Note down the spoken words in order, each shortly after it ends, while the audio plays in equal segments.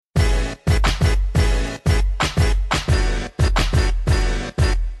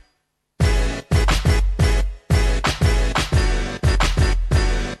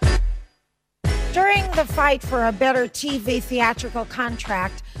the fight for a better TV theatrical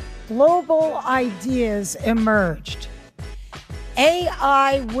contract, global ideas emerged.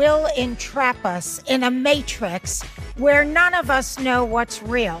 AI will entrap us in a matrix where none of us know what's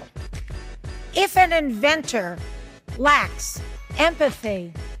real. If an inventor lacks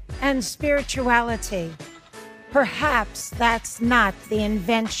empathy and spirituality, perhaps that's not the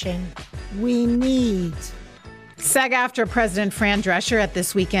invention we need. SAG-AFTRA President Fran Drescher at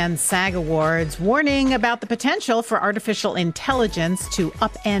this weekend's SAG Awards warning about the potential for artificial intelligence to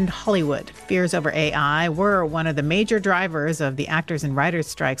upend Hollywood. Fears over AI were one of the major drivers of the actors and writers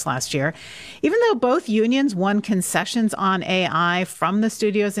strikes last year. Even though both unions won concessions on AI from the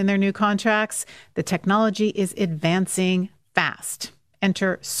studios in their new contracts, the technology is advancing fast.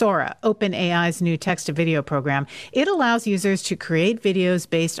 Enter Sora, OpenAI's new text-to-video program. It allows users to create videos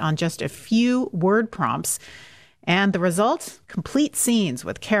based on just a few word prompts. And the result? Complete scenes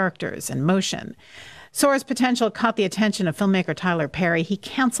with characters and motion. Sora's potential caught the attention of filmmaker Tyler Perry. He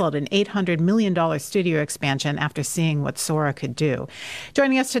canceled an $800 million studio expansion after seeing what Sora could do.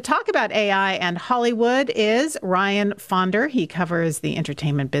 Joining us to talk about AI and Hollywood is Ryan Fonder. He covers the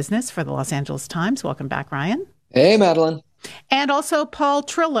entertainment business for the Los Angeles Times. Welcome back, Ryan. Hey, Madeline. And also Paul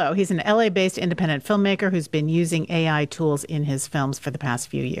Trillo. He's an LA-based independent filmmaker who's been using AI tools in his films for the past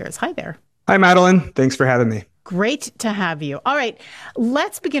few years. Hi there. Hi, Madeline. Thanks for having me. Great to have you. All right,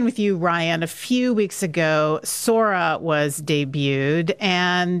 let's begin with you, Ryan. A few weeks ago, Sora was debuted,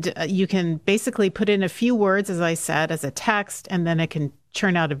 and you can basically put in a few words, as I said, as a text, and then it can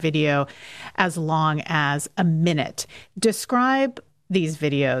churn out a video as long as a minute. Describe these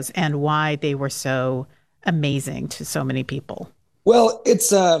videos and why they were so amazing to so many people. Well,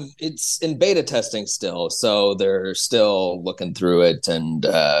 it's in beta testing still, so they're still looking through it and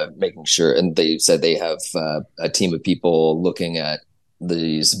making sure. And they said they have a team of people looking at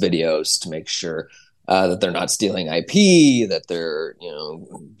these videos to make sure that they're not stealing IP, that they're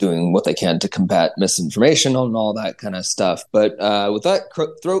doing what they can to combat misinformation and all that kind of stuff. But with that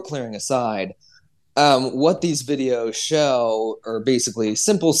throat clearing aside, what these videos show are basically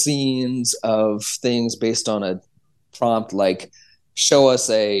simple scenes of things based on a prompt like, show us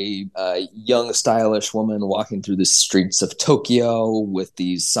a young, stylish woman walking through the streets of Tokyo with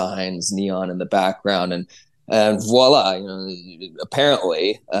these signs, neon in the background, and voila!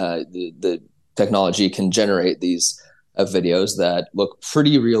 Apparently, the technology can generate these videos that look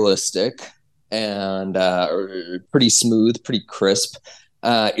pretty realistic and pretty smooth, pretty crisp,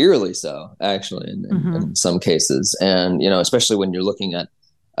 eerily so, actually, in some cases. And especially when you're looking at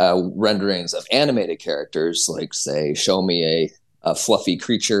renderings of animated characters, like say, show me a fluffy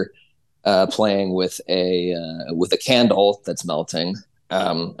creature playing with a candle that's melting.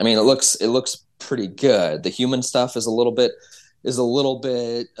 It looks pretty good. The human stuff is a little bit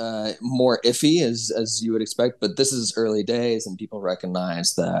more iffy, as you would expect. But this is early days, and people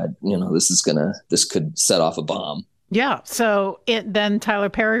recognize that this could set off a bomb. Yeah. So then Tyler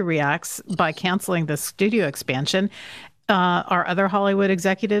Perry reacts by canceling the studio expansion. Are other Hollywood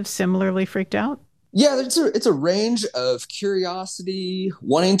executives similarly freaked out? Yeah, it's a range of curiosity,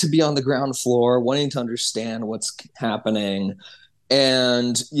 wanting to be on the ground floor, wanting to understand what's happening,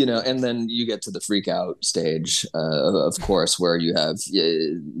 and and then you get to the freak out stage, of course, where you have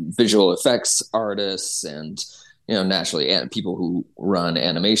visual effects artists and naturally people who run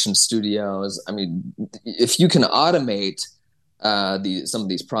animation studios. I mean, if you can automate some of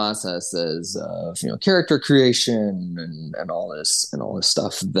these processes of character creation and all this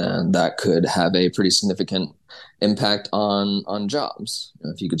stuff, then that could have a pretty significant impact on jobs.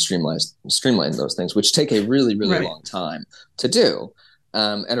 If you could streamline those things, which take a really right. long time to do,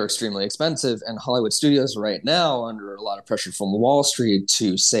 and are extremely expensive. And Hollywood studios right now under a lot of pressure from Wall Street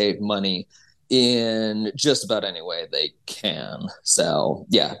to save money in just about any way they can. So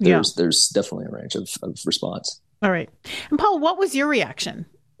there's definitely a range of response. All right. And Paul, what was your reaction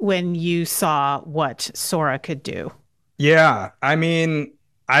when you saw what Sora could do? Yeah, I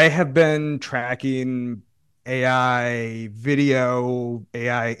have been tracking AI video,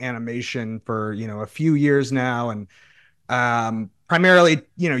 AI animation for, a few years now, and primarily,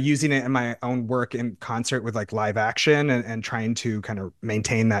 using it in my own work in concert with like live action and trying to kind of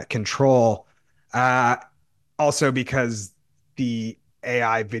maintain that control. Also because the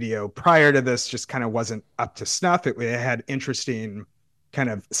AI video prior to this just kind of wasn't up to snuff. It had interesting kind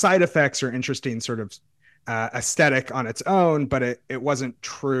of side effects or interesting sort of aesthetic on its own, but it wasn't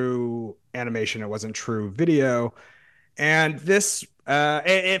true animation. It wasn't true video. And this,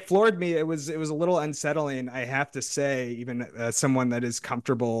 it floored me. It was a little unsettling, I have to say, even as someone that is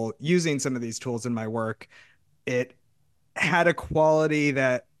comfortable using some of these tools in my work. It had a quality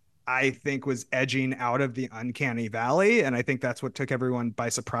that I think was edging out of the uncanny valley. And I think that's what took everyone by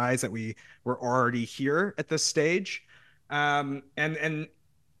surprise, that we were already here at this stage. And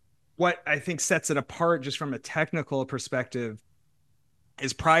what I think sets it apart just from a technical perspective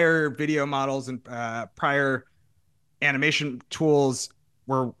is prior video models and prior animation tools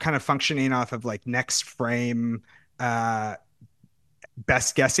were kind of functioning off of like next frame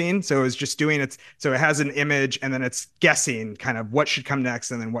best guessing. So it was just doing it. So it has an image and then it's guessing kind of what should come next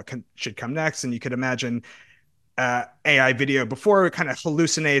and then what should come next. And you could imagine AI video before it kind of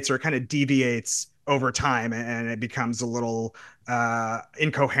hallucinates or kind of deviates over time and it becomes a little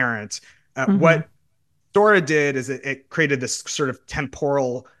incoherent. What Sora did is it created this sort of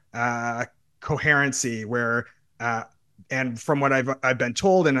temporal coherency where, and from what I've been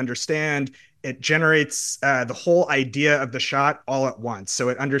told and understand, it generates the whole idea of the shot all at once. So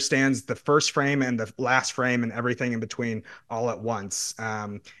it understands the first frame and the last frame and everything in between all at once.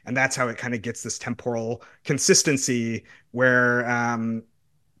 And that's how it kind of gets this temporal consistency where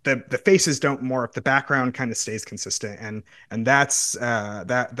the faces don't morph, the background kind of stays consistent, and that's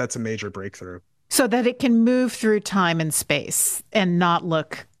a major breakthrough. So that it can move through time and space and not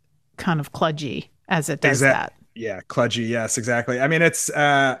look kind of kludgy as it does that. Yeah, kludgy. Yes, exactly. I mean, it's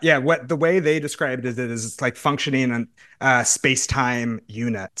what the way they described it is it's like functioning on space-time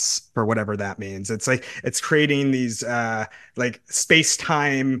units, for whatever that means. It's like it's creating these like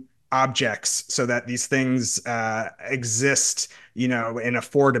space-time objects so that these things exist, in a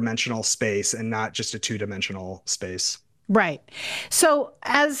 4-dimensional space and not just a 2-dimensional space. Right. So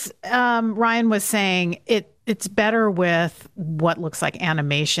as Ryan was saying, it's better with what looks like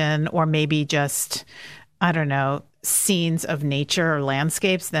animation or maybe just, I don't know, scenes of nature or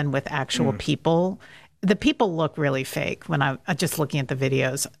landscapes than with actual people. The people look really fake when I'm just looking at the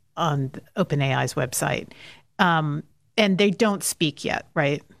videos on OpenAI's website. And they don't speak yet,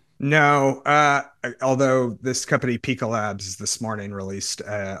 right? No, although this company Pika Labs this morning released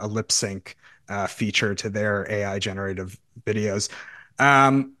a lip sync feature to their AI generative videos.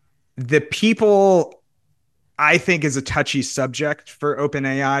 The people, I think, is a touchy subject for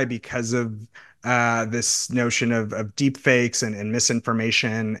OpenAI because of this notion of deep fakes and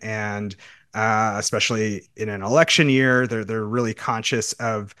misinformation, and especially in an election year, they're really conscious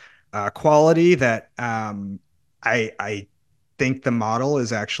of quality. That I think the model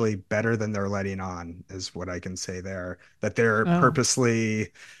is actually better than they're letting on, is what I can say there. That they're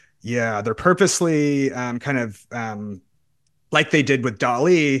purposely kind of like they did with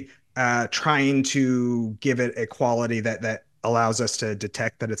DALL-E, trying to give it a quality that allows us to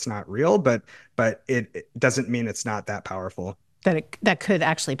detect that it's not real, but it doesn't mean it's not that powerful. That could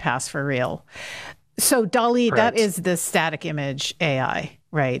actually pass for real. So DALL-E, Correct. That is the static image AI,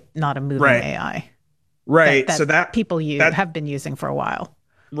 right? Not a moving AI. Right. That so that people have been using for a while.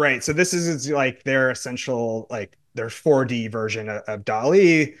 Right. So this is like their essential, like their 4D version of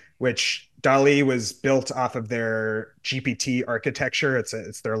DALL-E, which DALL-E was built off of their GPT architecture.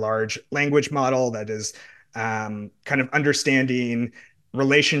 It's their large language model that is kind of understanding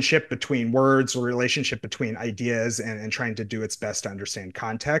relationship between words or relationship between ideas and trying to do its best to understand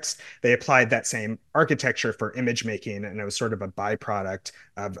context. They applied that same architecture for image making, and it was sort of a byproduct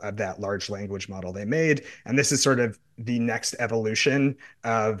of that large language model they made. And this is sort of the next evolution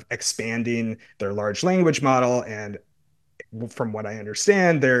of expanding their large language model. And from what I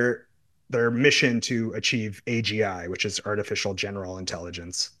understand, their mission to achieve AGI, which is artificial general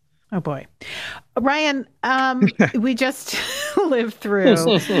intelligence. Oh, boy. Ryan, we just lived through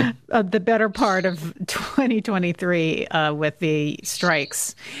the better part of 2023 with the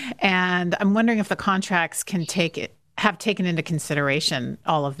strikes. And I'm wondering if the contracts can have taken into consideration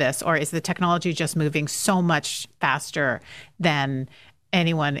all of this, or is the technology just moving so much faster than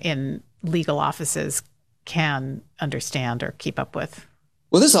anyone in legal offices can understand or keep up with?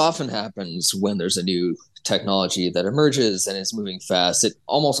 Well, this often happens when there's a new technology that emerges and is moving fast. It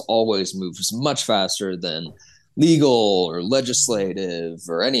almost always moves much faster than legal or legislative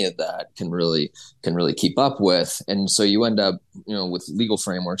or any of that can really keep up with. And so you end up, with legal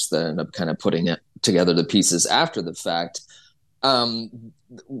frameworks that end up kind of putting it together, the pieces after the fact.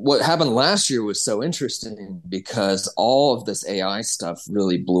 What happened last year was so interesting because all of this AI stuff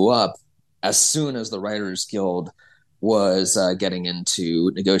really blew up as soon as the Writers Guild was getting into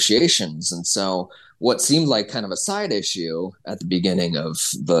negotiations. And so what seemed like kind of a side issue at the beginning of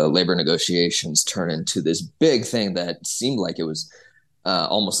the labor negotiations turned into this big thing that seemed like it was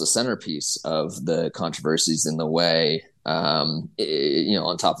almost the centerpiece of the controversies in the way, on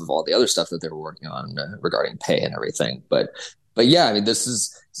top of all the other stuff that they were working on regarding pay and everything. But But yeah, I mean, this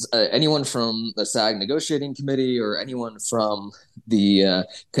is anyone from the SAG negotiating committee or anyone from the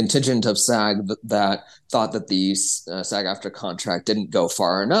contingent of SAG that thought that the SAG-AFTRA contract didn't go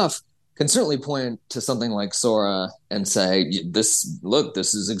far enough can certainly point to something like Sora and say, this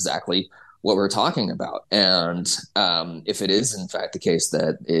is exactly what we're talking about. And if it is in fact the case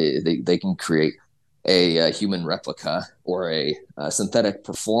that they can create a human replica or a synthetic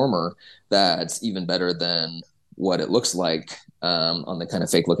performer that's even better than what it looks like on the kind of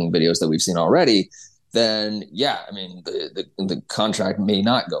fake looking videos that we've seen already, then yeah, I mean, the contract may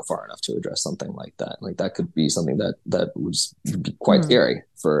not go far enough to address something like that. Like that could be something that would be quite scary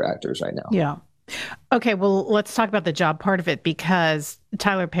for actors right now. Yeah. Okay, well, let's talk about the job part of it, because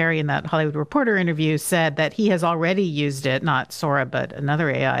Tyler Perry in that Hollywood Reporter interview said that he has already used it, not Sora, but another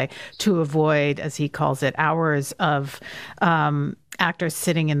AI, to avoid, as he calls it, hours of actors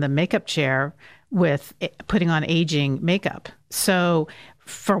sitting in the makeup chair with putting on aging makeup. So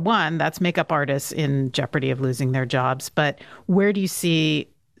for one, that's makeup artists in jeopardy of losing their jobs. But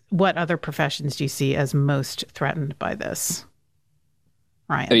what other professions do you see as most threatened by this?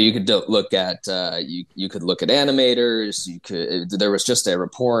 Ryan. You could look at you could look at animators. There was just a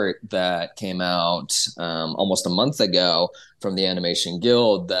report that came out almost a month ago from the Animation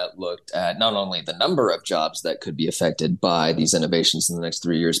Guild that looked at not only the number of jobs that could be affected by these innovations in the next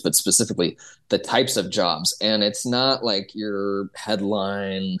 3 years, but specifically the types of jobs. And it's not like your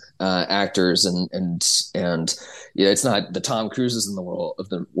headline actors and it's not the Tom Cruises in the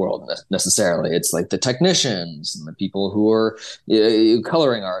world necessarily. It's like the technicians and the people who are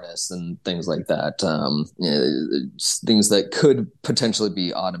coloring artists and things like that. Things that could potentially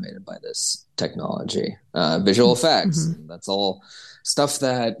be automated by this technology, visual effects. Mm-hmm. That's all stuff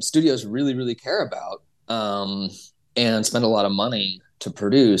that studios really, really care about and spend a lot of money to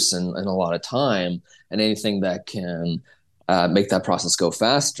produce and a lot of time. And anything that can make that process go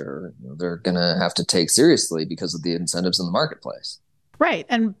faster, they're going to have to take seriously because of the incentives in the marketplace. Right.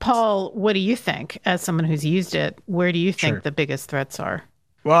 And Paul, what do you think, as someone who's used it? Where do you think the biggest threats are?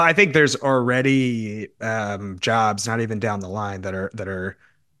 Well, I think there's already jobs, not even down the line, that are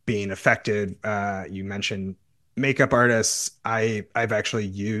being affected. You mentioned makeup artists. I've actually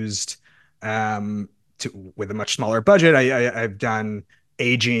used with a much smaller budget. I've done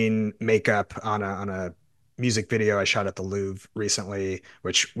aging makeup on a music video I shot at the Louvre recently,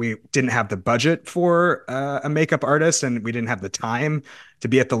 which we didn't have the budget for a makeup artist, and we didn't have the time to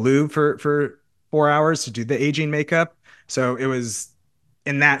be at the Louvre for 4 hours to do the aging makeup. So it was,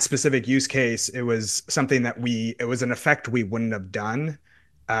 in that specific use case, it was something that it was an effect we wouldn't have done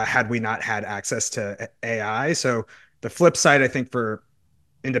had we not had access to AI. So the flip side, I think, for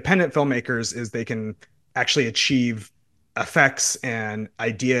independent filmmakers is they can actually achieve effects and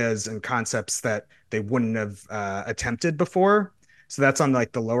ideas and concepts that they wouldn't have attempted before. So that's on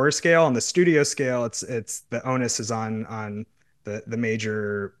like the lower scale. On the studio scale, it's the onus is on the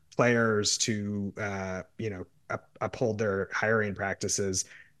major players to uphold their hiring practices.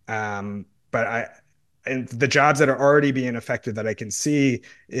 And the jobs that are already being affected that I can see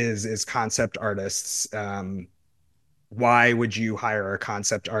is concept artists. Why would you hire a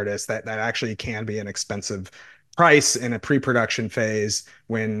concept artist? That actually can be an expensive price in a pre-production phase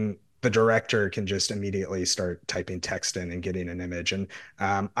when the director can just immediately start typing text in and getting an image. And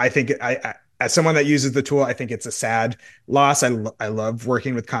I think as someone that uses the tool, I think it's a sad loss. I love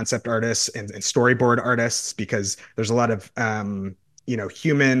working with concept artists and storyboard artists because there's a lot of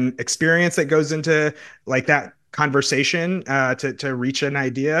human experience that goes into like that conversation to reach an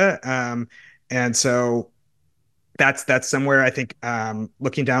idea. And so that's somewhere I think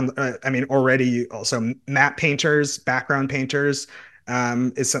looking down, already also map painters, background painters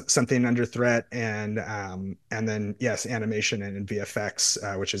is something under threat. And then, yes, animation and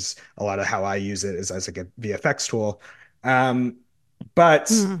VFX, which is a lot of how I use it, is as like a VFX tool.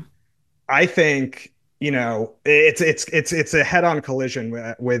 But I think, it's a head-on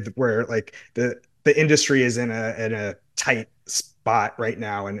collision with where like the industry is in a tight spot right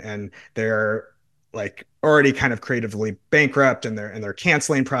now, and they're like already kind of creatively bankrupt, and they're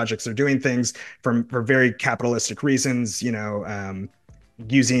canceling projects. They're doing things for very capitalistic reasons,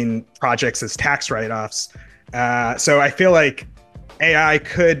 using projects as tax write-offs. So I feel like AI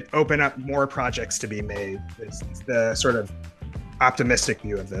could open up more projects to be made. Is the sort of optimistic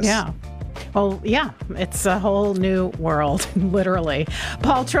view of this. Yeah. Well, yeah, it's a whole new world, literally.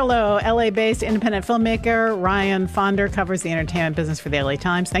 Paul Trillo, LA-based independent filmmaker. Ryan Fonder covers the entertainment business for the LA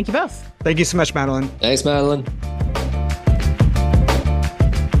Times. Thank you both. Thank you so much, Madeline. Thanks, Madeline.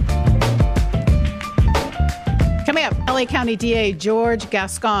 Coming up, LA LA County DA George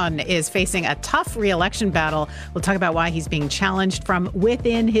Gascon is facing a tough re-election battle. We'll talk about why he's being challenged from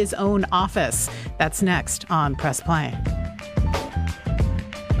within his own office. That's next on Press Play.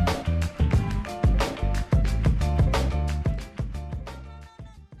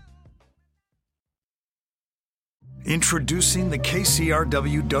 Introducing the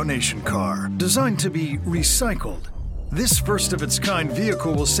KCRW donation car, designed to be recycled. This first-of-its-kind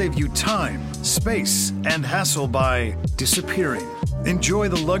vehicle will save you time, space, and hassle by disappearing. Enjoy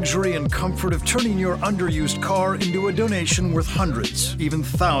the luxury and comfort of turning your underused car into a donation worth hundreds, even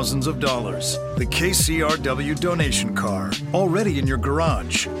thousands of dollars. The KCRW donation car, already in your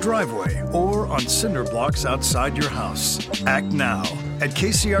garage, driveway, or on cinder blocks outside your house. Act now at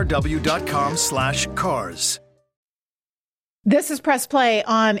kcrw.com/cars. This is Press Play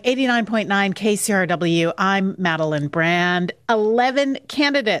on 89.9 KCRW. I'm Madeline Brand. 11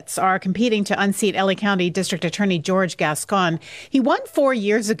 candidates are competing to unseat LA County District Attorney George Gascon. He won 4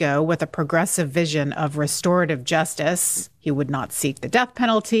 years ago with a progressive vision of restorative justice. He would not seek the death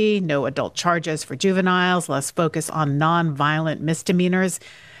penalty, no adult charges for juveniles, less focus on nonviolent misdemeanors.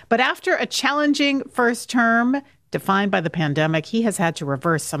 But after a challenging first term, defined by the pandemic, he has had to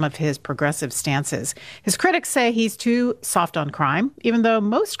reverse some of his progressive stances. His critics say he's too soft on crime, even though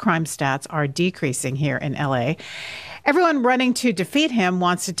most crime stats are decreasing here in LA. Everyone running to defeat him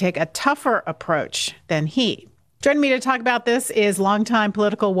wants to take a tougher approach than he. Joining me to talk about this is longtime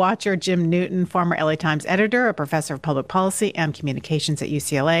political watcher Jim Newton, former LA Times editor, a professor of public policy and communications at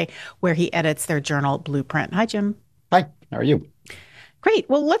UCLA, where he edits their journal Blueprint. Hi, Jim. Hi, how are you? Great.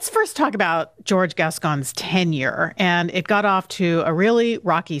 Well, let's first talk about George Gascon's tenure. And it got off to a really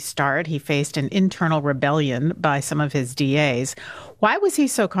rocky start. He faced an internal rebellion by some of his DAs. Why was he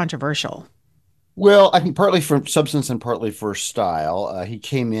so controversial? Well, I think partly for substance and partly for style. He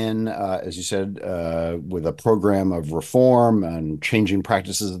came in, as you said, with a program of reform and changing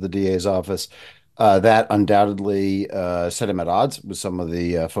practices of the DA's office. That undoubtedly set him at odds with some of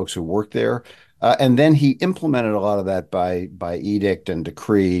the folks who worked there. And then he implemented a lot of that by edict and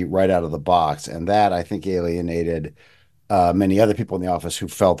decree right out of the box. And that, I think, alienated many other people in the office who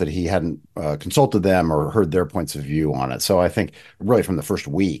felt that he hadn't consulted them or heard their points of view on it. So I think really from the first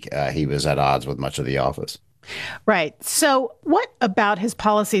week, he was at odds with much of the office. Right. So what about his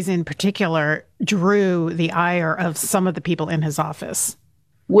policies in particular drew the ire of some of the people in his office?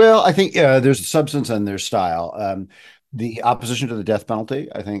 Well, I think there's substance and there's style. The opposition to the death penalty,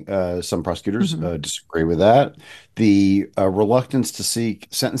 I think some prosecutors disagree with that. The reluctance to seek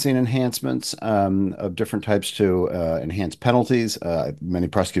sentencing enhancements of different types to enhance penalties. Many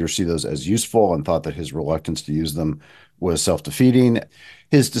prosecutors see those as useful and thought that his reluctance to use them was self-defeating.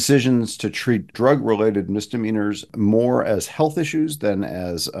 His decisions to treat drug-related misdemeanors more as health issues than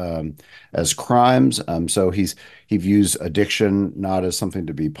as crimes. So he views addiction not as something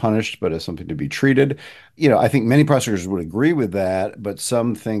to be punished, but as something to be treated. I think many prosecutors would agree with that, but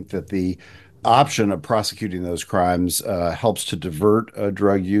some think that the option of prosecuting those crimes helps to divert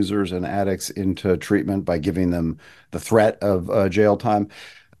drug users and addicts into treatment by giving them the threat of jail time.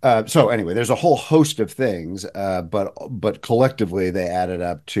 So anyway, there's a whole host of things, but collectively they added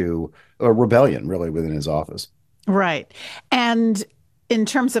up to a rebellion really within his office. Right. And in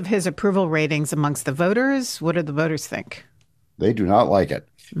terms of his approval ratings amongst the voters, what do the voters think? They do not like it.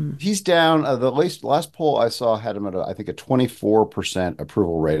 He's down. The last poll I saw had him at, I think, a 24%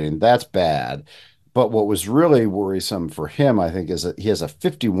 approval rating. That's bad. But what was really worrisome for him, I think, is that he has a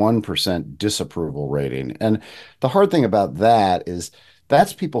 51% disapproval rating. And the hard thing about that is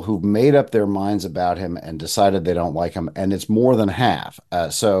that's people who've made up their minds about him and decided they don't like him, and it's more than half.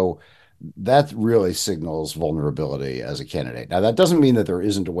 So that really signals vulnerability as a candidate. Now, that doesn't mean that there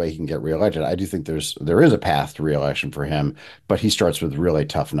isn't a way he can get reelected. I do think there is a path to reelection for him, but he starts with really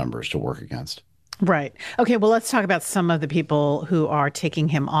tough numbers to work against. Right. Okay, well, let's talk about some of the people who are taking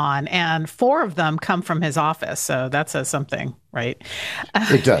him on. And 4 of them come from his office. So that says something, right?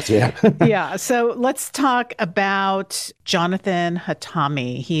 It does, yeah. Yeah. So let's talk about Jonathan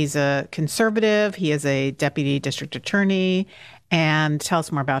Hatami. He's a conservative. He is a deputy district attorney. And tell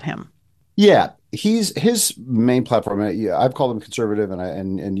us more about him. Yeah, his main platform. I've called him conservative,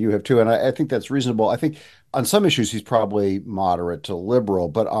 and you have too, and I think that's reasonable. I think on some issues he's probably moderate to liberal,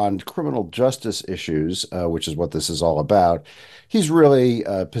 but on criminal justice issues, which is what this is all about, he's really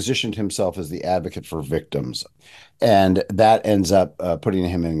positioned himself as the advocate for victims, and that ends up putting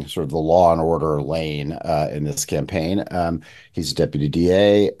him in sort of the law and order lane in this campaign. He's a deputy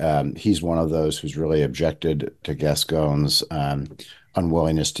DA. He's one of those who's really objected to Gascon's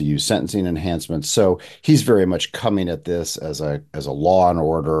unwillingness to use sentencing enhancements. So he's very much coming at this as a law and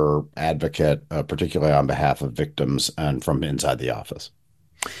order advocate, particularly on behalf of victims and from inside the office.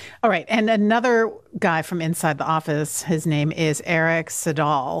 All right. And another guy from inside the office, his name is Eric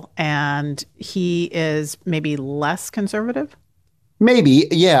Sedal, and he is maybe less conservative? Maybe,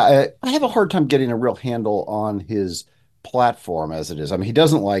 yeah. I have a hard time getting a real handle on his platform as it is. I mean, he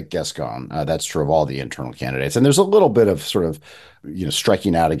doesn't like Gascon. That's true of all the internal candidates. And there's a little bit of sort of,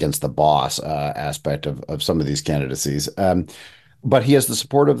 striking out against the boss aspect of some of these candidacies. But he has the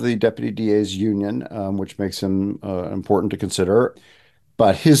support of the Deputy DA's union, which makes him important to consider.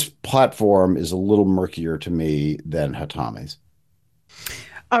 But his platform is a little murkier to me than Hatami's.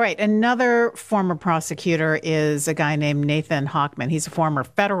 All right. Another former prosecutor is a guy named Nathan Hochman. He's a former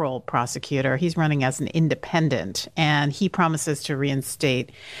federal prosecutor. He's running as an independent, and he promises to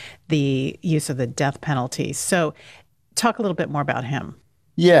reinstate the use of the death penalty. So talk a little bit more about him.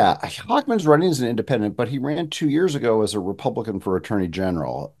 Yeah, Hochman's running as an independent, but he ran 2 years ago as a Republican for Attorney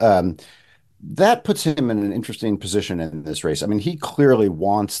General. That puts him in an interesting position in this race. I mean, he clearly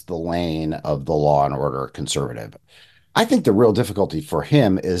wants the lane of the law and order conservative. I think the real difficulty for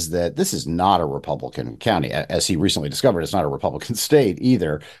him is that this is not a Republican county. As he recently discovered, it's not a Republican state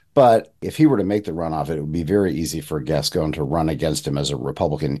either. But if he were to make the runoff, it would be very easy for Gascon to run against him as a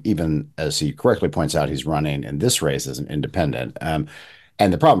Republican, even as he correctly points out, he's running in this race as an independent. And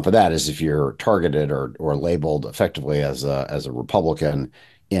the problem for that is if you're targeted or labeled effectively as a Republican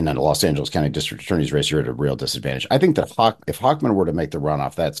in a Los Angeles County District Attorney's race, you're at a real disadvantage. I think that if Hochman were to make the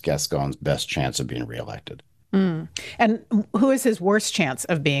runoff, that's Gascon's best chance of being reelected. Mm. And who is his worst chance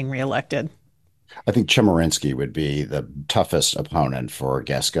of being reelected? I think Chemerinsky would be the toughest opponent for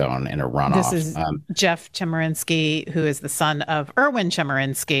Gascon in a runoff. This is Jeff Chemerinsky, who is the son of Erwin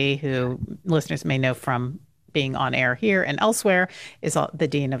Chemerinsky, who listeners may know from being on air here and elsewhere, is the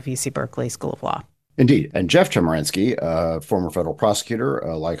dean of UC Berkeley School of Law. Indeed. And Jeff Chemerinsky, former federal prosecutor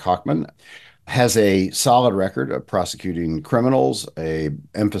like Hochman, has a solid record of prosecuting criminals, a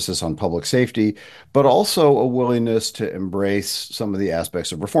emphasis on public safety, but also a willingness to embrace some of the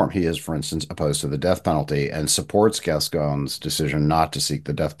aspects of reform. He is, for instance, opposed to the death penalty and supports Gascon's decision not to seek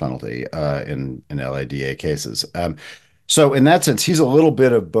the death penalty in LADA cases. So in that sense, he's a little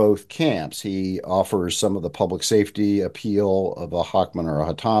bit of both camps. He offers some of the public safety appeal of a Hochman or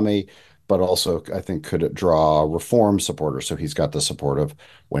a Hatami, but also I think could draw reform supporters. So he's got the support of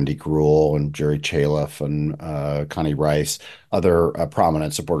Wendy Gruhl and Jerry Chaliff and Connie Rice, other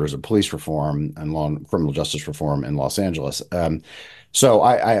prominent supporters of police reform and law and criminal justice reform in Los Angeles. So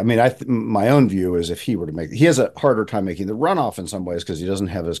I mean, my own view is if he were to he has a harder time making the runoff in some ways because he doesn't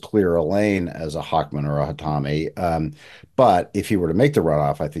have as clear a lane as a Hochman or a Hatami. But if he were to make the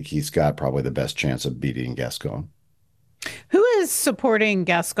runoff, I think he's got probably the best chance of beating Gascon. Who is supporting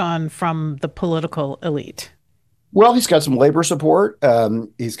Gascon from the political elite? Well, he's got some labor support.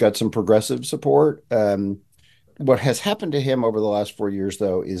 He's got some progressive support. What has happened to him over the last 4 years,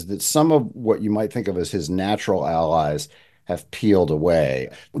 though, is that some of what you might think of as his natural allies have peeled away.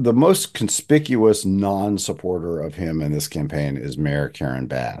 The most conspicuous non-supporter of him in this campaign is Mayor Karen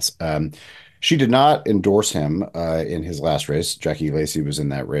Bass. She did not endorse him in his last race. Jackie Lacey was in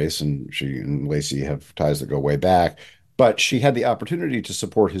that race, and she and Lacey have ties that go way back. But she had the opportunity to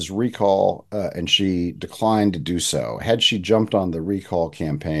support his recall, and she declined to do so. Had she jumped on the recall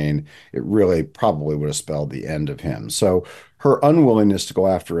campaign, it really probably would have spelled the end of him. So her unwillingness to go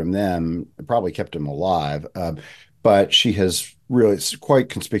after him then probably kept him alive. But she has really quite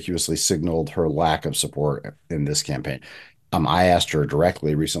conspicuously signaled her lack of support in this campaign. I asked her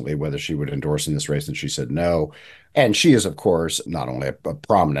directly recently whether she would endorse in this race, and she said no. And she is, of course, not only a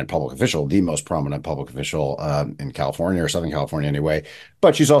prominent public official, the most prominent public official in California or Southern California anyway,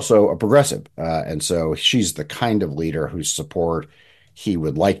 but she's also a progressive. And so she's the kind of leader whose support he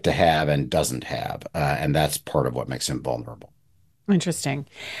would like to have and doesn't have. And that's part of what makes him vulnerable. Interesting.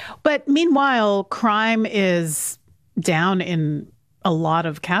 But meanwhile, crime is down in a lot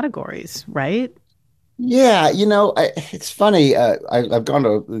of categories, right? Yeah, it's funny. I've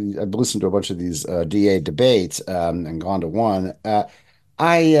listened to a bunch of these DA debates and gone to one.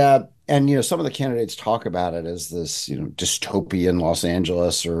 And some of the candidates talk about it as this, dystopian Los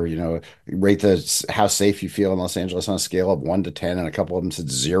Angeles, or rate how safe you feel in Los Angeles on a scale of 1 to 10, and a couple of them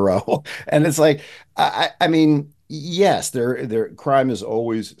said 0. And it's like, I mean, yes, their crime is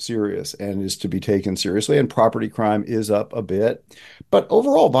always serious and is to be taken seriously, and property crime is up a bit. But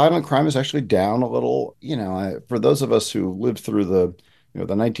overall, violent crime is actually down a little. For those of us who lived through the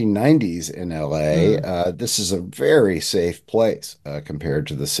the 1990s in LA, this is a very safe place compared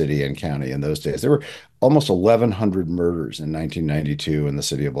to the city and county in those days. There were almost 1,100 murders in 1992 in the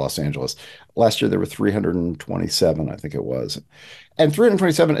city of Los Angeles. Last year, there were 327, I think it was. And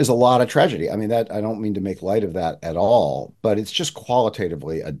 327 is a lot of tragedy. I mean, that I don't mean to make light of that at all, but it's just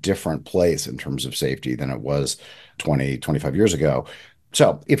qualitatively a different place in terms of safety than it was 20, 25 years ago.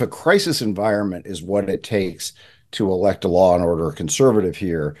 So if a crisis environment is what it takes to elect a law and order conservative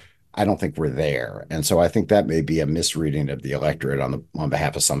here, I don't think we're there. And so I think that may be a misreading of the electorate on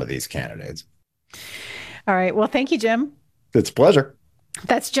behalf of some of these candidates. All right. Well, thank you, Jim. It's a pleasure.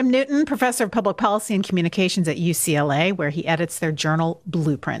 That's Jim Newton, professor of public policy and communications at UCLA, where he edits their journal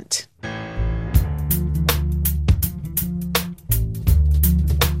Blueprint.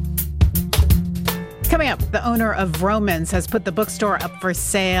 Coming up, the owner of Vroman's has put the bookstore up for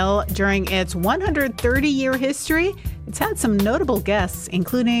sale. During its 130-year history, it's had some notable guests,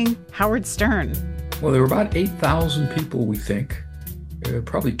 including Howard Stern. Well, there were about 8,000 people, we think.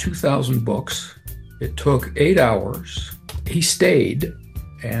 Probably 2,000 books. It took 8 hours. He stayed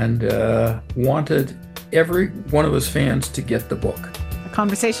and wanted every one of his fans to get the book. A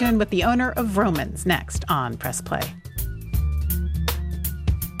conversation with the owner of Vroman's next on Press Play.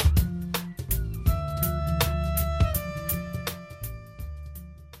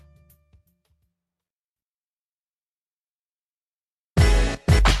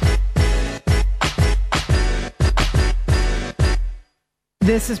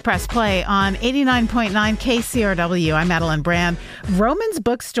 This is Press Play on 89.9 KCRW. I'm Madeline Brand. Vroman's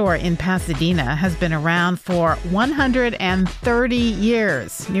Bookstore in Pasadena has been around for 130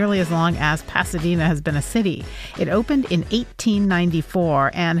 years, nearly as long as Pasadena has been a city. It opened in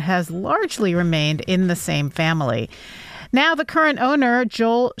 1894 and has largely remained in the same family. Now, the current owner,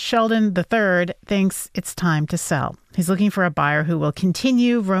 Joel Sheldon III, thinks it's time to sell. He's looking for a buyer who will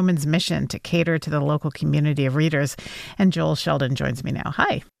continue Vroman's mission to cater to the local community of readers. And Joel Sheldon joins me now.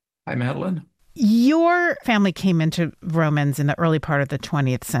 Hi. Hi, Madeline. Your family came into Vroman's in the early part of the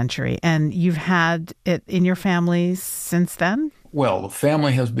 20th century, and you've had it in your family since then? Well, the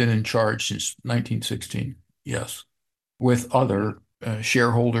family has been in charge since 1916, yes, with other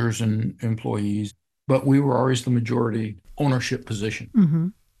shareholders and employees. But we were always the majority ownership position. Mm-hmm.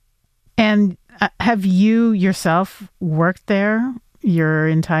 And have you yourself worked there your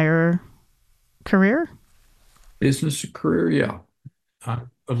entire career? Business career, yeah. A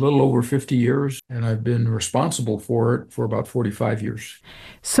little over 50 years, and I've been responsible for it for about 45 years.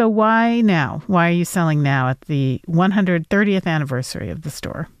 So why now? Why are you selling now at the 130th anniversary of the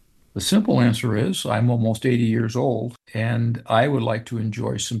store? The simple answer is I'm almost 80 years old, and I would like to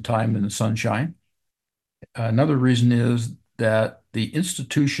enjoy some time in the sunshine. Another reason is that the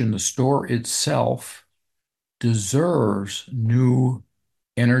institution, the store itself, deserves new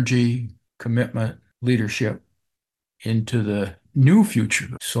energy, commitment, leadership into the new future.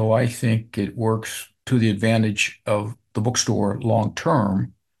 So I think it works to the advantage of the bookstore long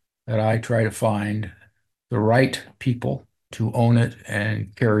term that I try to find the right people to own it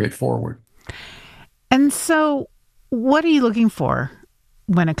and carry it forward. And so what are you looking for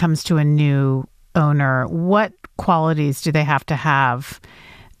when it comes to a new owner? What qualities do they have to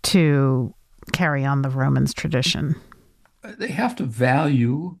carry on the Vroman's tradition? They have to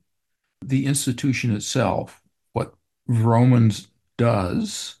value the institution itself, what Vroman's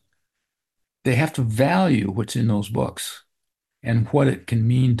does. They have to value what's in those books and what it can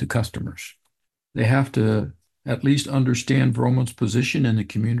mean to customers. They have to at least understand Vroman's position in the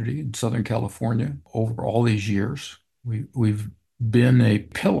community in Southern California over all these years. We've been a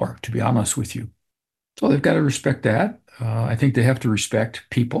pillar, to be honest with you. So they've got to respect that. I think they have to respect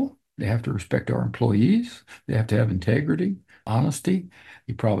people. They have to respect our employees. They have to have integrity, honesty.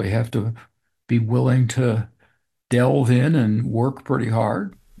 You probably have to be willing to delve in and work pretty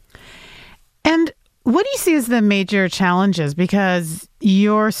hard. And what do you see as the major challenges? Because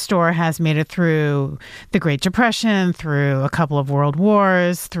your store has made it through the Great Depression, through a couple of world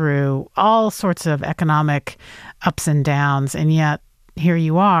wars, through all sorts of economic ups and downs, and yet here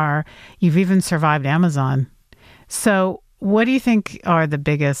you are. You've even survived Amazon. So what do you think are the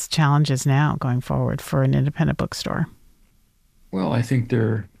biggest challenges now going forward for an independent bookstore? Well, I think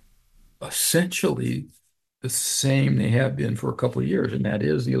they're essentially the same they have been for a couple of years, and that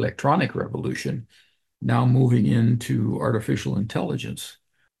is the electronic revolution, now moving into artificial intelligence.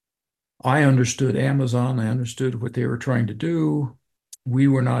 I understood Amazon. I understood what they were trying to do. We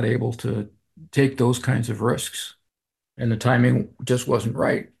were not able to take those kinds of risks. And the timing just wasn't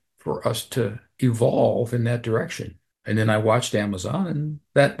right for us to evolve in that direction. And then I watched Amazon, and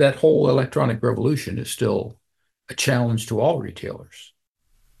that whole electronic revolution is still a challenge to all retailers.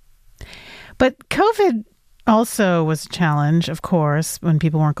 But COVID also was a challenge, of course, when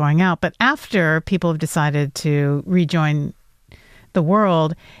people weren't going out. But after people have decided to rejoin the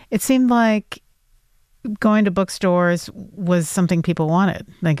world, it seemed like going to bookstores was something people wanted.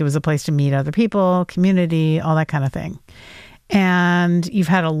 Like it was a place to meet other people, community, all that kind of thing. And you've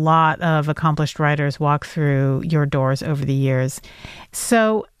had a lot of accomplished writers walk through your doors over the years.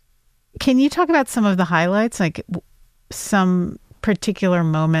 So can you talk about some of the highlights, like some particular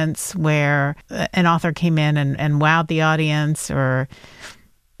moments where an author came in and wowed the audience, or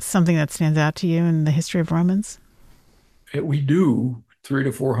something that stands out to you in the history of romance? We do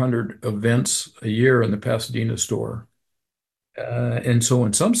 300 to 400 events a year in the Pasadena store. And so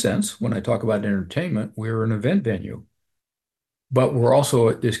in some sense, when I talk about entertainment, we're an event venue. But we're also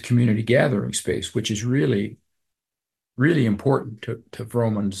at this community gathering space, which is really, really important to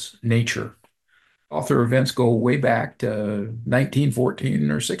Vroman's nature. Author events go way back to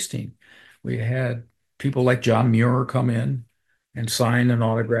 1914 or 16. We had people like John Muir come in and sign an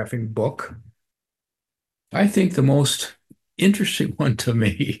autographing book. I think the most interesting one to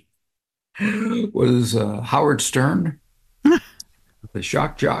me was Howard Stern, the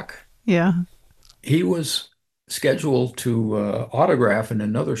shock jock. Yeah. He was scheduled to autograph in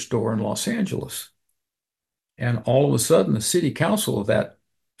another store in Los Angeles. And all of a sudden, the city council of that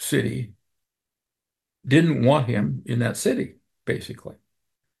city didn't want him in that city, basically,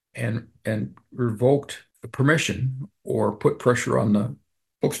 and revoked the permission or put pressure on the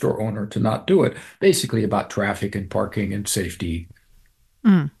bookstore owner to not do it, basically about traffic and parking and safety.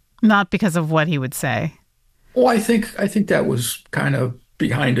 Not because of what he would say. Well, I think that was kind of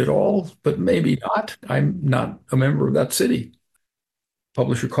behind it all, but maybe not. I'm not a member of that city.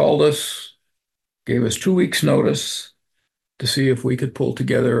 Publisher called us, gave us 2 weeks' notice to see if we could pull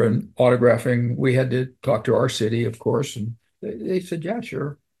together an autographing. We had to talk to our city, of course, and they said, yeah,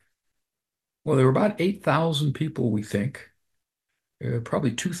 sure. Well, there were about 8,000 people, we think,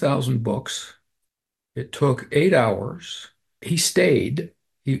 probably 2,000 books. It took 8 hours. He stayed.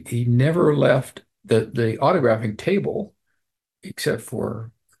 He never left the autographing table except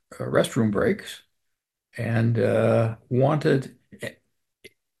for restroom breaks, and wanted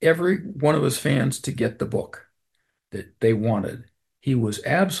every one of his fans to get the book that they wanted. He was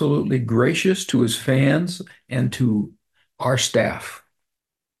absolutely gracious to his fans and to our staff.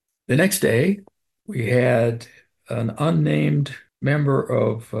 The next day, we had an unnamed member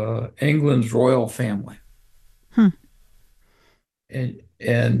of England's royal family.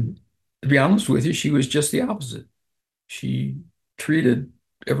 And to be honest with you, she was just the opposite. She treated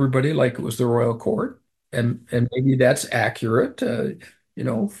everybody like it was the royal court, and maybe that's accurate,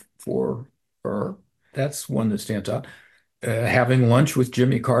 for her. That's one that stands out. Having lunch with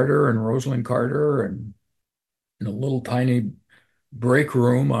Jimmy Carter and Rosalind Carter, and in a little tiny break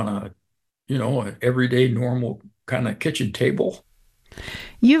room on an everyday normal kind of kitchen table.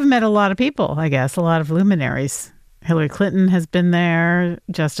 You've met a lot of people, I guess, a lot of luminaries. Hillary Clinton has been there.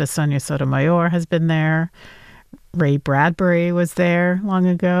 Justice Sonia Sotomayor has been there. Ray Bradbury was there long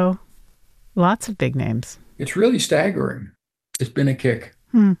ago. Lots of big names. It's really staggering. It's been a kick.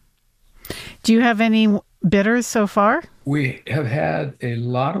 Do you have any bidders so far? We have had a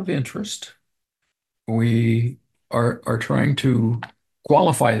lot of interest. We are trying to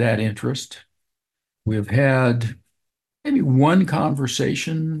qualify that interest. We've had maybe one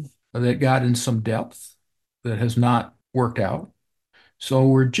conversation that got in some depth that has not worked out. So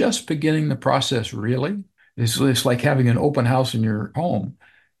we're just beginning the process, really. It's like having an open house in your home.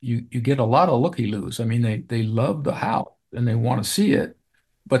 You get a lot of looky-loos. I mean, they love the house and they want to see it,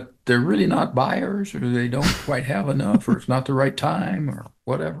 but they're really not buyers, or they don't quite have enough, or it's not the right time, or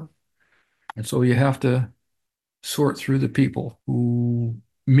whatever. And so you have to sort through the people who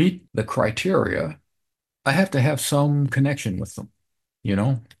meet the criteria. I have to have some connection with them.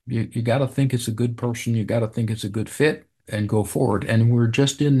 You got to think it's a good person. You got to think it's a good fit and go forward. And we're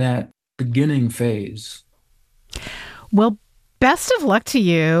just in that beginning phase. Well, best of luck to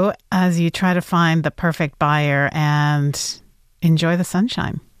you as you try to find the perfect buyer and enjoy the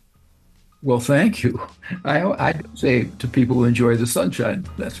sunshine. Well, thank you. I say to people who enjoy the sunshine,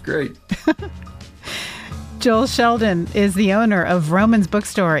 that's great. Joel Sheldon is the owner of Vroman's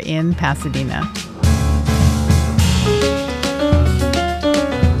Bookstore in Pasadena.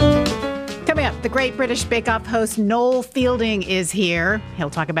 Coming up, the Great British Bake Off host Noel Fielding is here. He'll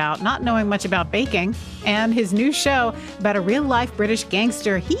talk about not knowing much about baking and his new show about a real-life British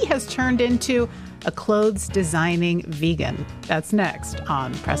gangster he has turned into a clothes-designing vegan. That's next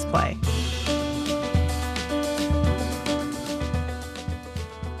on Press Play.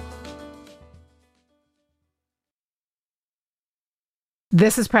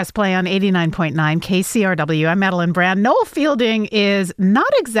 This is Press Play on 89.9 KCRW. I'm Madeline Brand. Noel Fielding is not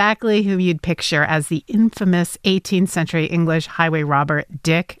exactly who you'd picture as the infamous 18th century English highway robber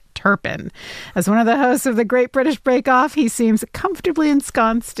Dick Turpin. As one of the hosts of the Great British Bake Off, he seems comfortably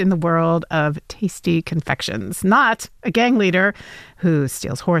ensconced in the world of tasty confections. Not a gang leader who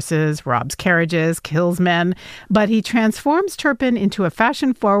steals horses, robs carriages, kills men, but he transforms Turpin into a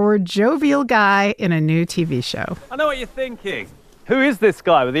fashion-forward, jovial guy in a new TV show. I know what you're thinking. Who is this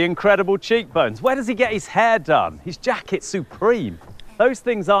guy with the incredible cheekbones? Where does he get his hair done? His jacket's supreme. Those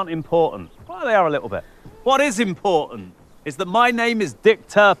things aren't important. Well, they are a little bit. What is important is that my name is Dick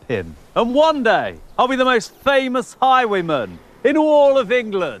Turpin, and one day I'll be the most famous highwayman in all of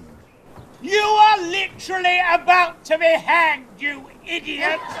England. You are literally about to be hanged, you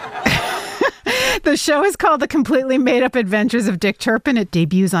idiot! The show is called The Completely Made Up Adventures of Dick Turpin. It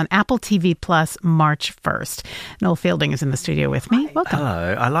debuts on Apple TV Plus March 1st. Noel Fielding is in the studio with me. Welcome.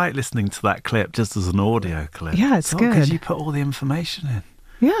 Hello. I like listening to that clip just as an audio clip. Yeah, it's good. Because you put all the information in.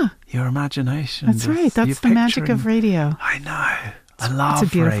 Yeah. Your imagination. That's right. That's the magic of radio. I know. I love radio. It's a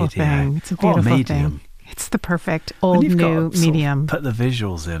beautiful thing. It's a beautiful thing. It's the perfect old new medium. Put the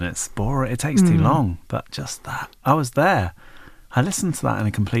visuals in. It's boring. It takes too long. But just that. I was there. I listened to that in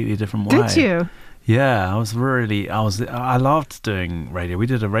a completely different way. Did you? Yeah, I loved doing radio. We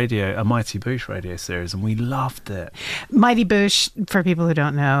did a Mighty Boosh radio series and we loved it. Mighty Boosh, for people who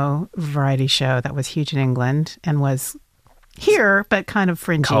don't know, variety show that was huge in England and was here, but kind of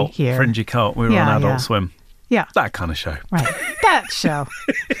fringy here. Fringy cult. We were on Adult Swim. Yeah. That kind of show. Right. That show.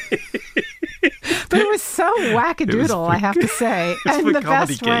 But it was so wackadoodle, I have to say. And the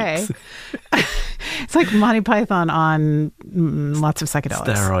best way. It's like Monty Python on lots of psychedelics.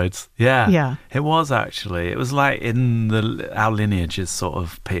 Steroids. Yeah. Yeah. It was actually. It was like our lineage is sort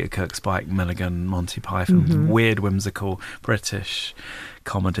of Peter Cook, Spike Milligan, Monty Python, weird, whimsical British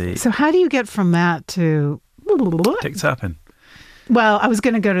comedy. So how do you get from that to Dick Turpin? Well, I was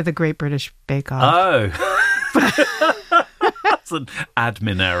going to go to the Great British Bake Off. Oh. That's an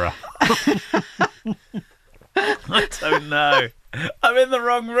admin error. I don't know. I'm in the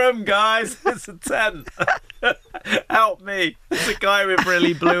wrong room, guys. It's a tent. Help me. There's a guy with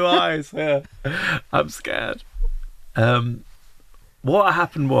really blue eyes here. I'm scared. What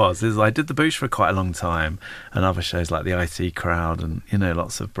happened is I did the Boosh for quite a long time and other shows like the IT Crowd and,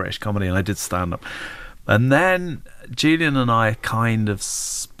 lots of British comedy, and I did stand-up. And then Julian and I kind of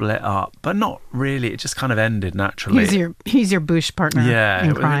split up, but not really. It just kind of ended naturally. He's your Boosh partner. Yeah,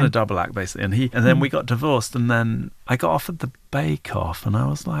 in it was in a double act basically, and then we got divorced, and then I got offered the Bake Off, and I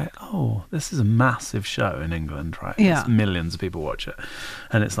was like, oh, this is a massive show in England, right? Yeah, it's millions of people watch it,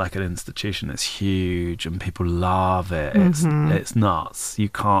 and it's like an institution. It's huge, and people love it. It's nuts. You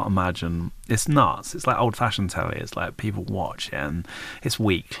can't imagine. It's nuts. It's like old-fashioned telly. It's like people watch it, and it's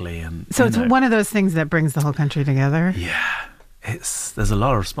weekly, and so it's one of those things that brings the whole country together. Yeah. There's a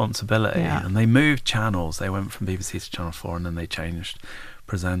lot of responsibility, and they moved channels. They went from BBC to Channel 4, and then they changed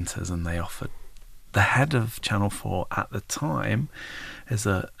presenters, and they offered. The head of Channel 4 at the time is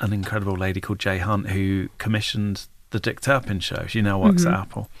an incredible lady called Jay Hunt, who commissioned the Dick Turpin show. She now works at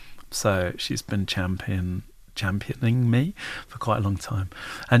Apple, so she's been championing me for quite a long time.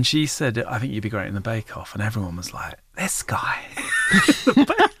 And she said, I think you'd be great in the Bake Off, and everyone was like, this guy. The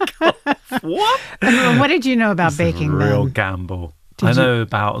Bake Off. What? And what did you know about baking then? Real gamble. I know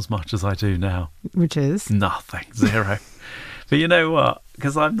about as much as I do now. Which is? Nothing. Zero. But you know what?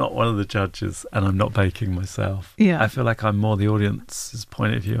 Because I'm not one of the judges and I'm not baking myself. Yeah. I feel like I'm more the audience's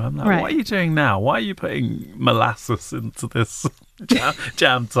point of view. I'm like, what are you doing now? Why are you putting molasses into this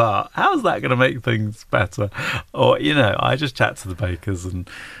jam tart? How's that going to make things better? Or, I just chat to the bakers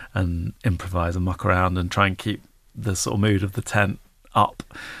and improvise and muck around and try and keep the sort of mood of the tent up.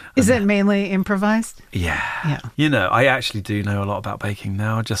 Is it mainly improvised? Yeah. I actually do know a lot about baking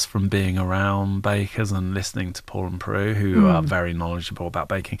now, just from being around bakers and listening to Paul and Prue, who are very knowledgeable about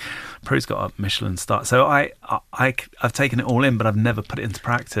baking. Prue's got a Michelin star. So I've taken it all in, but I've never put it into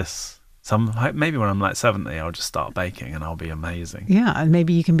practice. So maybe when I'm like 70, I'll just start baking and I'll be amazing. Yeah, and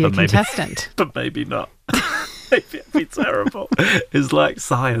maybe you can be a contestant. But maybe not. Maybe it'd be terrible. It's like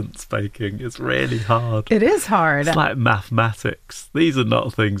science baking. It's really hard. It is hard. It's like mathematics. These are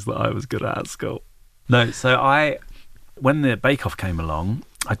not things that I was good at school. No, so when the Bake Off came along,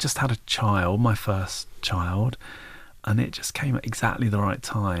 I just had a child, my first child, and it just came at exactly the right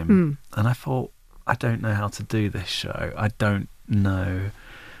time. And I thought, I don't know how to do this show. I don't know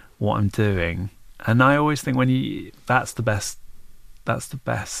what I'm doing. And I always think that's the best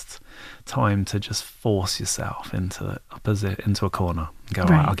time to just force yourself into a corner and go,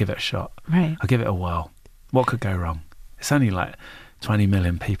 right, I'll give it a shot. Right. I'll give it a whirl. What could go wrong? It's only like 20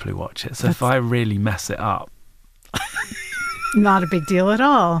 million people who watch it. So if I really mess it up... Not a big deal at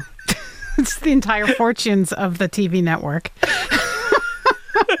all. It's the entire fortunes of the TV network.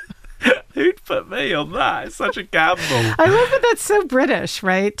 Who'd put me on that? It's such a gamble. I love that that's so British,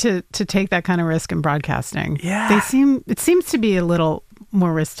 right? To take that kind of risk in broadcasting. Yeah. It seems to be a little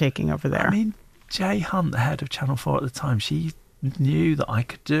more risk-taking over there. I mean, Jay Hunt, the head of Channel 4 at the time, she knew that I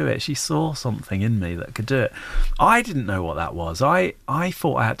could do it. She saw something in me that could do it. I didn't know what that was. I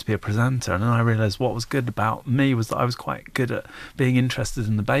thought I had to be a presenter, and then I realised what was good about me was that I was quite good at being interested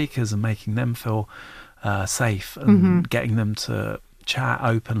in the bakers and making them feel safe and getting them to chat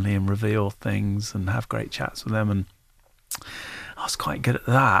openly and reveal things and have great chats with them. And I was quite good at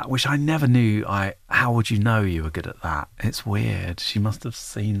that, which I never knew. How would you know you were good at that? It's weird. She must have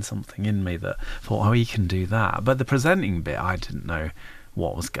seen something in me that thought, oh, he can do that. But the presenting bit, I didn't know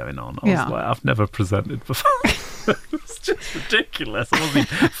what was going on. I was like, I've never presented before. It's just ridiculous. I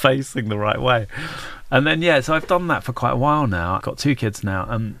wasn't even facing the right way. And then, so I've done that for quite a while now. I've got 2 kids now.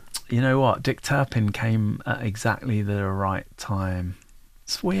 And you know what? Dick Turpin came at exactly the right time.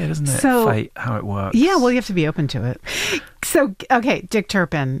 It's weird, isn't it? So, fate, how it works. Yeah, well, you have to be open to it. So, okay, Dick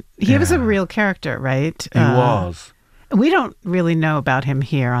Turpin. He was a real character, right? He was. We don't really know about him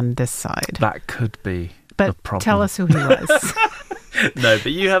here on this side. That could be the problem. Tell us who he was. No,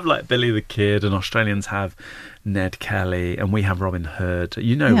 but you have like Billy the Kid, and Australians have Ned Kelly, and we have Robin Hood.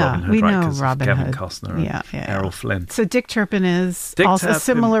 You know Robin Hood, right? Because of Kevin Costner and Errol Flynn. So Dick Turpin is also a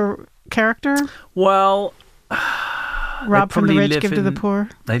similar character? Well... Rob from the rich, give to the poor.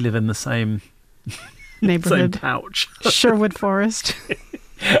 They live in the same neighborhood, same pouch, Sherwood Forest.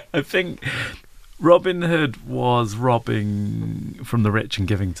 I think Robin Hood was robbing from the rich and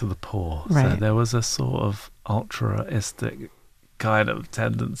giving to the poor. Right. So there was a sort of altruistic kind of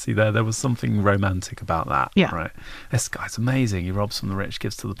tendency there. There was something romantic about that. Yeah. Right. This guy's amazing. He robs from the rich,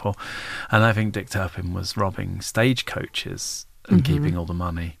 gives to the poor. And I think Dick Turpin was robbing stagecoaches and keeping all the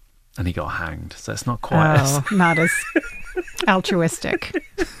money. And he got hanged, so it's not quite not as altruistic.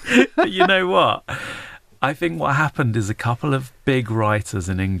 But you know what? I think what happened is a couple of big writers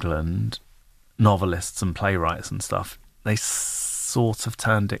in England, novelists and playwrights and stuff, they sort of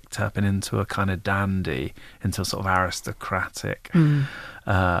turned Dick Turpin into a kind of dandy, into a sort of aristocratic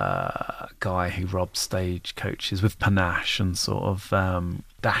guy who robbed stagecoaches with panache and sort of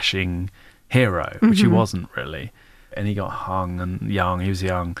dashing hero, which he wasn't really. And he got hung he was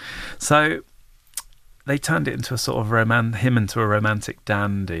young. So they turned it into a sort of him into a romantic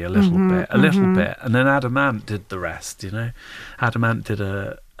dandy a little bit. And then Adam Ant did the rest, you know. Adam Ant did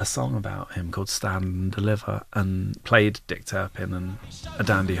a song about him called Stand and Deliver and played Dick Turpin and a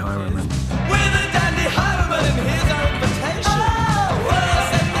dandy highwayman. With a dandy highwayman and here's our invitation. We'll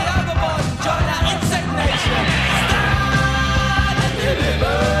send the other one, join our insect nation. Stand and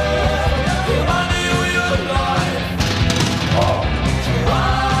deliver.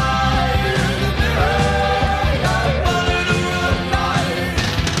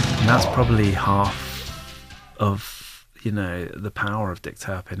 That's probably half of, the power of Dick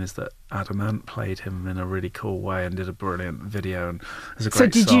Turpin is that Adam Ant played him in a really cool way and did a brilliant video and it was a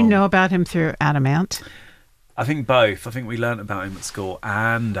great song. So did you know about him through Adam Ant? I think both. I think we learnt about him at school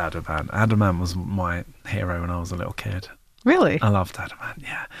and Adam Ant. Adam Ant was my hero when I was a little kid. Really? I loved Adam Ant,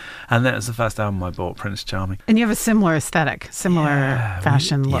 yeah. And that was the first album I bought, Prince Charming. And you have a similar aesthetic,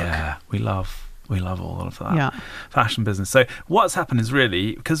 fashion look. Yeah, we love all of that fashion business. So what's happened is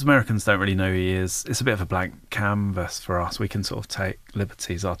really, because Americans don't really know who he is, it's a bit of a blank canvas for us. We can sort of take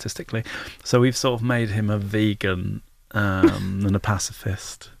liberties artistically. So we've sort of made him a vegan and a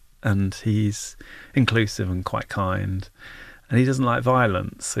pacifist, and he's inclusive and quite kind. And he doesn't like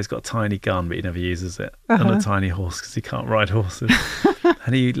violence. So he's got a tiny gun, but he never uses it. And a tiny horse because he can't ride horses.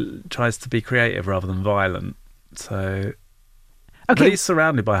 And he tries to be creative rather than violent. So... Okay. But he's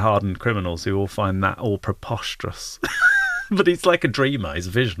surrounded by hardened criminals who all find that all preposterous. But he's like a dreamer. He's a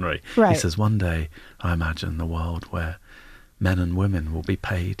visionary. Right. He says, one day I imagine the world where men and women will be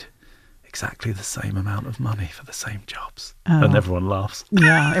paid exactly the same amount of money for the same jobs. And everyone laughs.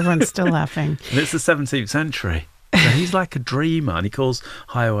 Yeah, everyone's still laughing. And it's the 17th century. So he's like a dreamer. And he calls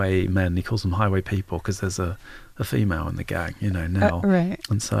highwaymen, he calls them highway people because there's a female in the gang, Nell. Right.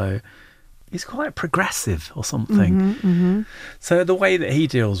 And so... he's quite progressive or something. So the way that he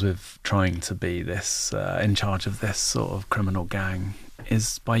deals with trying to be this in charge of this sort of criminal gang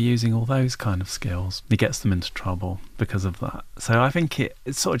is by using all those kind of skills. He gets them into trouble because of that. So I think it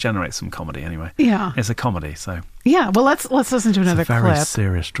sort of generates some comedy anyway. Yeah. It's a comedy, so... yeah, well, let's listen to another clip. It's a very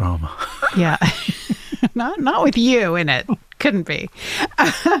serious drama. Yeah. Not with you in it. Couldn't be.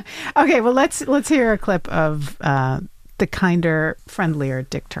 Okay, well, let's hear a clip of... the kinder, friendlier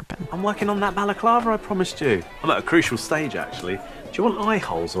Dick Turpin. I'm working on that balaclava I promised you. I'm at a crucial stage, actually. Do you want eye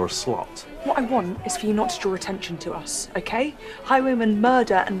holes or a slot? What I want is for you not to draw attention to us, okay? Highwayman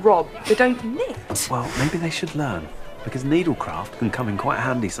murder and rob. They don't knit. Well, maybe they should learn, because needlecraft can come in quite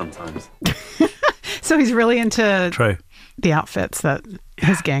handy sometimes. So he's really into True. the outfits that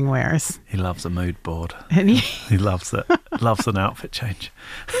his gang wears. He loves a mood board. And He loves it. Loves an outfit change.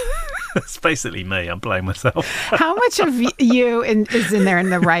 It's basically me. I'm playing myself. How much of you is in there in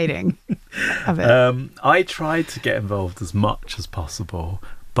the writing of it? I tried to get involved as much as possible,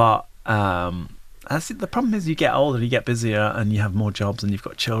 but the problem is you get older, you get busier, and you have more jobs, and you've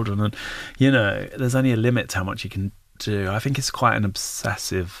got children, and there's only a limit to how much you can do. I think it's quite an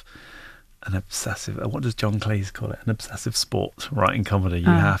obsessive. What does John Cleese call it? An obsessive sport, writing comedy. You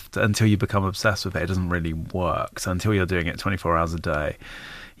have to, until you become obsessed with it, it doesn't really work. So until you're doing it 24 hours a day,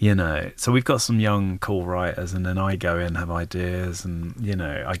 So we've got some young, cool writers, and then I go in, have ideas, and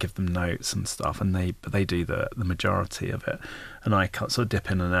I give them notes and stuff, and they do the majority of it, and I sort of dip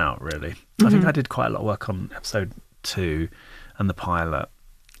in and out. Really, I think I did quite a lot of work on episode 2 and the pilot,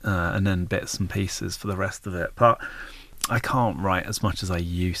 and then bits and pieces for the rest of it, but I can't write as much as I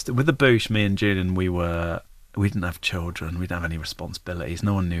used to. With the Boosh, me and Julian, we didn't have children, we didn't have any responsibilities,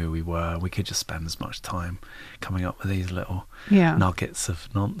 no one knew who we were, we could just spend as much time coming up with these little nuggets of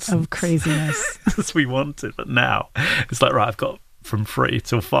nonsense, of craziness as we wanted. But now it's like, right, I've got from 3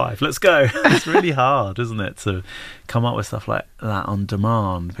 till 5, let's go. It's really hard, isn't it, to come up with stuff like that on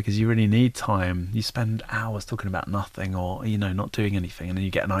demand, because you really need time. You spend hours talking about nothing, or not doing anything, and then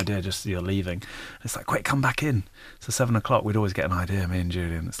you get an idea just as you're leaving. It's like, quick, come back in. So 7 o'clock we'd always get an idea, me and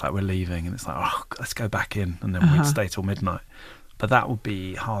Julian. It's like, we're leaving, and it's like, oh, let's go back in, and then we'd stay till midnight. But that would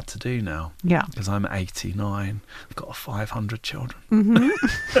be hard to do now. Yeah. Because I'm 89. I've got 500 children.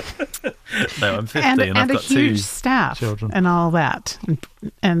 Mm-hmm. No, I'm 50 and I've got 2 huge staff children. and all that.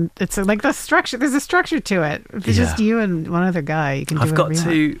 And it's like the structure. There's a structure to it. If it's just you and one other guy, you can do I've got whatever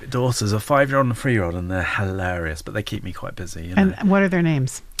 2 daughters, a 5-year-old and a 3-year-old, and they're hilarious, but they keep me quite busy. And what are their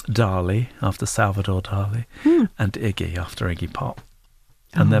names? Dali, after Salvador Dali, and Iggy, after Iggy Pop.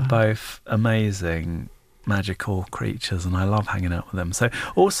 And they're both amazing, magical creatures, and I love hanging out with them. So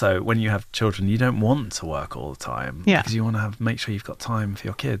also, when you have children, you don't want to work all the time, because you want to make sure you've got time for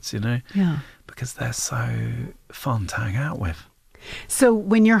your kids, because they're so fun to hang out with. So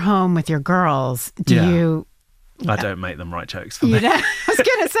when you're home with your girls, do you... I don't make them write jokes for me. I was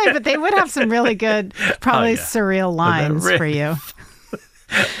going to say, but they would have some really good, probably surreal lines for you.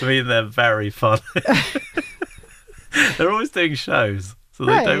 I mean, they're very fun. They're always doing shows. So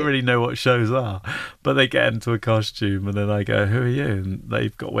they don't really know what shows are, but they get into a costume, and then I go, who are you? And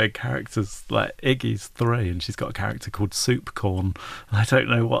they've got weird characters, like Iggy's 3, and she's got a character called Soup Corn, and I don't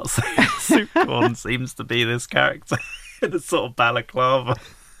know what Soup Corn seems to be this character in a sort of balaclava.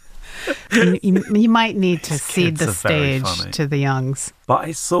 You might need to cede the stage to the youngs. But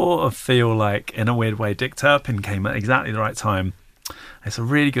I sort of feel like, in a weird way, Dick Turpin came at exactly the right time. It's a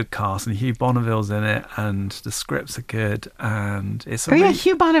really good cast, and Hugh Bonneville's in it, and the scripts are good, and it's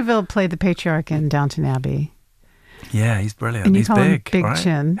Hugh Bonneville played the patriarch in Downton Abbey. Yeah, he's brilliant. And he's big, Big right?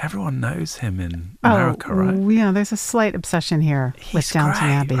 Chin. Everyone knows him in America, right? Yeah, there's a slight obsession here with Downton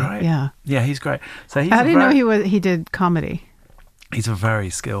Abbey. Right? Yeah, he's great. So I didn't know he did comedy. He's a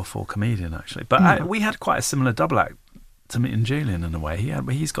very skillful comedian, actually. But we had quite a similar double act to me and Julian in a way.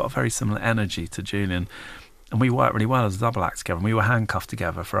 He's got a very similar energy to Julian. And we worked really well as a double act together, and we were handcuffed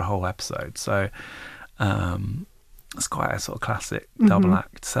together for a whole episode. So it's quite a sort of classic double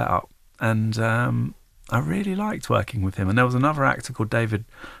act setup. And I really liked working with him. And there was another actor called David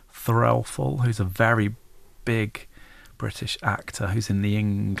Threlfall, who's a very big British actor who's in the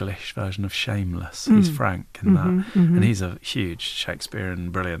English version of Shameless. He's Frank in that. And he's a huge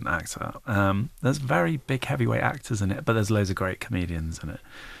Shakespearean, brilliant actor. There's very big heavyweight actors in it, but there's loads of great comedians in it.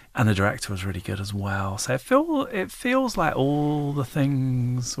 And the director was really good as well. So it feels like all the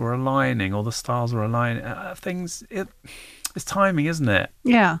things were aligning, all the stars were aligning. It's timing, isn't it?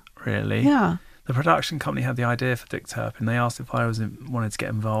 Yeah. Really? Yeah. The production company had the idea for Dick Turpin. They asked if I wanted to get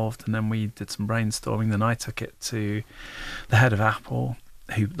involved, and then we did some brainstorming. Then I took it to the head of Apple,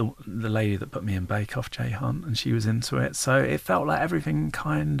 the lady that put me in Bake Off, Jay Hunt, and she was into it. So it felt like everything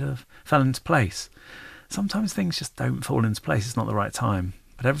kind of fell into place. Sometimes things just don't fall into place. It's not the right time.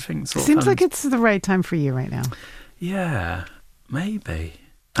 But everything sort of seems like it's the right time for you right now. Yeah, maybe.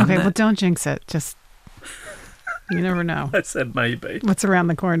 Okay, well, don't jinx it. Just, you never know. I said maybe. What's around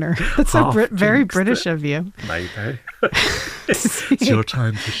the corner? That's very British of you. Maybe. It's your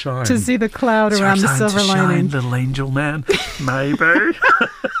time to shine. To see the cloud around the silver lining. Shine, little angel man. Maybe.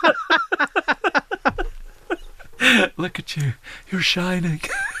 Look at you. You're shining.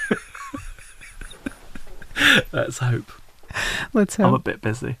 Let's hope. Let's hope. I'm a bit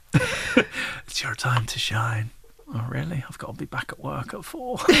busy. It's your time to shine. Oh, really? I've got to be back at work at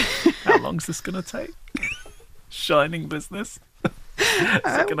 4. How long's this going to take? Shining business. Is it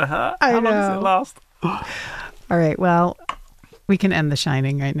going to hurt? How long does it last? All right, well, we can end the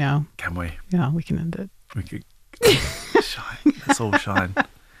shining right now. Can we? Yeah, we can end it. We could shine. Let's all shine. I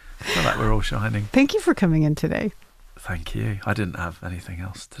feel like we're all shining. Thank you for coming in today. Thank you. I didn't have anything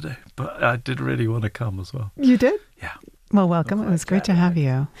else to do, but I did really want to come as well. You did? Yeah. Well, welcome. It was great to have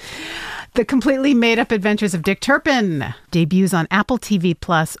you. The Completely Made Up Adventures of Dick Turpin debuts on Apple TV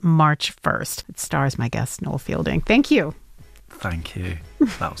Plus March 1st. It stars my guest, Noel Fielding. Thank you. Thank you.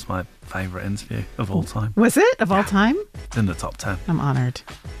 That was my favourite interview of all time. Was it? Of all time? It's in the top 10. I'm honoured.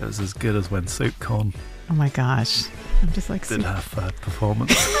 It was as good as when Soup Corn Oh my gosh. I'm just like... did her third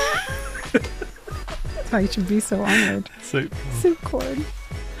performance. That's why you should be so honoured. Soup Corn.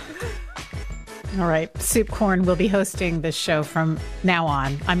 All right. Soup Corn will be hosting this show from now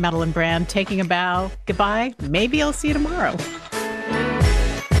on. I'm Madeline Brand, taking a bow. Goodbye. Maybe I'll see you tomorrow.